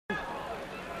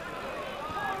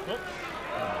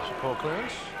It's a poor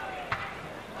clearance.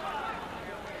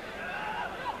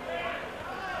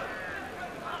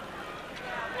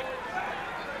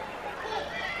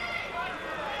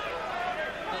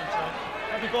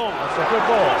 Ball. That's a good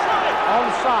ball.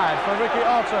 Onside for Ricky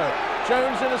Otto.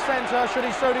 Jones in the centre, should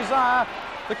he so desire.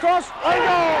 The cross, own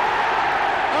goal!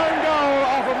 Own goal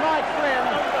off of Mike Flynn.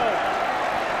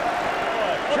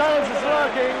 Jones is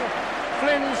lurking.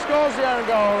 Flynn scores the own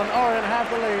goal and Orient have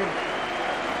the lead.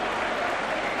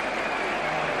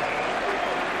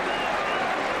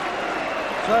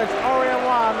 So it's Orient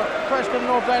 1, Preston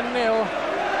North End 0.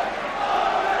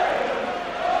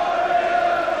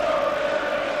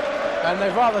 And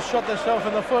they've rather shot themselves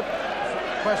in the foot,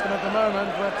 Preston at the moment,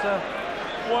 but...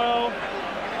 Well,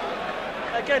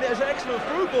 again, it was an excellent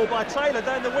through ball by Taylor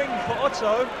down the wing for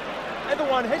Otto.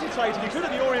 Everyone hesitated. He could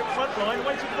have the Orient front line,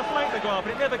 waited for the flank to go up,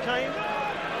 but it never came.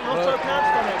 And Otto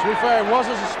pounced on it. To be fair, it was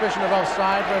a suspicion of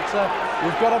offside, but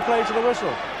you've got to play to the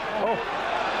whistle. Oh.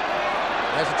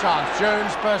 There's a chance.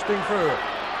 Jones bursting through.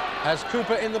 Has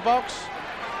Cooper in the box.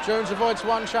 Jones avoids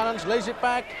one challenge, lays it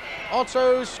back.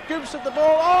 Otto scoops at the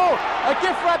ball. Oh, a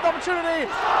gift-wrapped opportunity,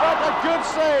 but a good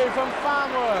save from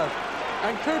Farnworth.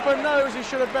 And Cooper knows he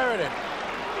should have buried it.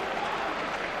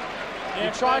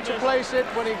 Yeah, he tried to place it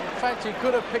when in fact he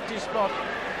could have picked his spot.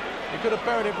 He could have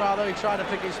buried it rather. He tried to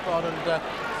pick his spot, and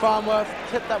Farnworth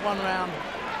tipped that one round.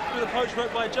 With a poach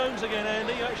work by Jones again,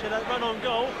 Andy. Actually, that run on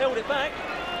goal held it back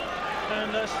and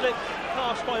slipped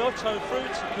past by Otto through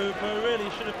to Cooper, who really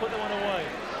should have put that one away.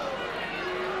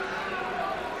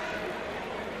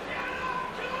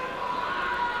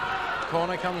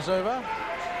 Corner comes over.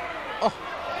 Oh,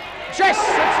 Jess!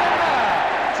 It's in there!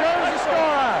 Jones the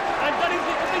scorer! And that is,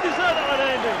 he deserved that one,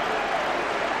 Andy.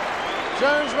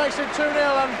 Jones makes it 2-0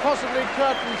 and possibly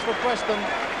curtains for Preston.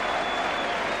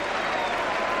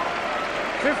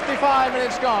 55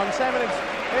 minutes gone, 10 minutes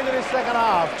into this second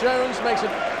half. Jones makes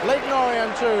it Leyton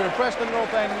Orient 2, Preston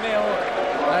North End 0,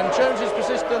 and Jones's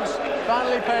persistence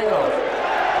finally paying off.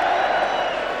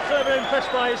 So very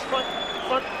impressed by his front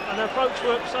and approach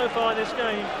work so far in this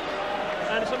game,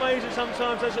 and it's amazing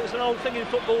sometimes, as it's an old thing in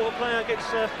football, a player gets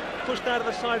pushed out of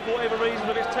the side for whatever reason,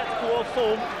 whether it's tactical or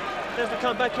form, he has to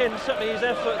come back in. Certainly his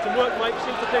effort and work rate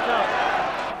seems to pick up.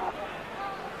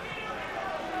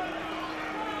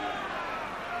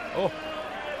 Oh,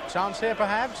 chance here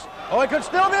perhaps. Oh, it could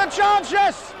still be a chance,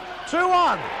 yes!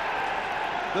 2-1.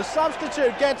 The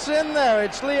substitute gets in there.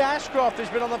 It's Lee Ashcroft who's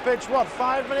been on the pitch, what,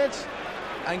 5 minutes?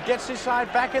 And gets his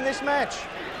side back in this match.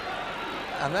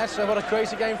 And that's what a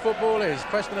crazy game football is.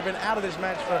 Preston have been out of this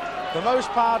match for the most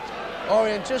part.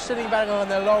 Orient just sitting back on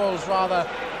their laurels rather.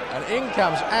 And in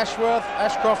comes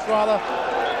Ashcroft rather.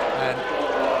 And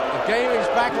the game is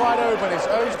back wide open. It's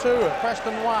 0-2 at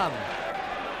Preston 1.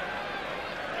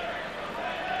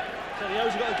 So the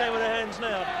O's have got the game in their hands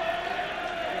now.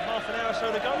 With half an hour or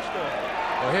so to go still.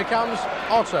 Well, here comes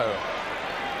Otto.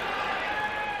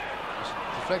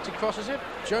 Deflected crosses it.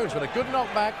 Jones with a good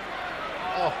knockback.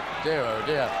 Oh dear, oh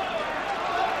dear.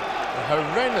 A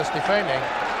horrendous defending.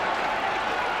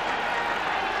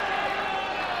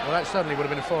 Well, that certainly would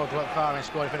have been a 4 o'clock firing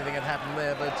squad if anything had happened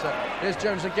there, but here's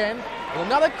Jones again with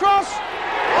another cross.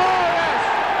 Oh yes!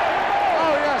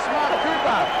 Oh yes, Mark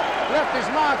Cooper left his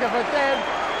marker for dead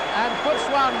and puts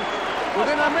one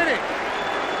within a minute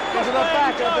into the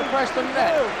back of the Preston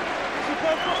net.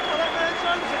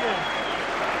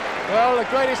 Well, the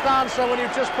greatest answer when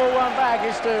you've just pulled one back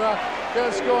is to go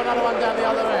and score another one down the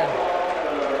other end.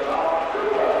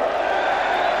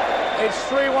 It's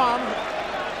 3-1.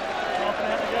 Half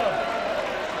an hour to go.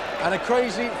 And a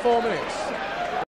crazy 4 minutes.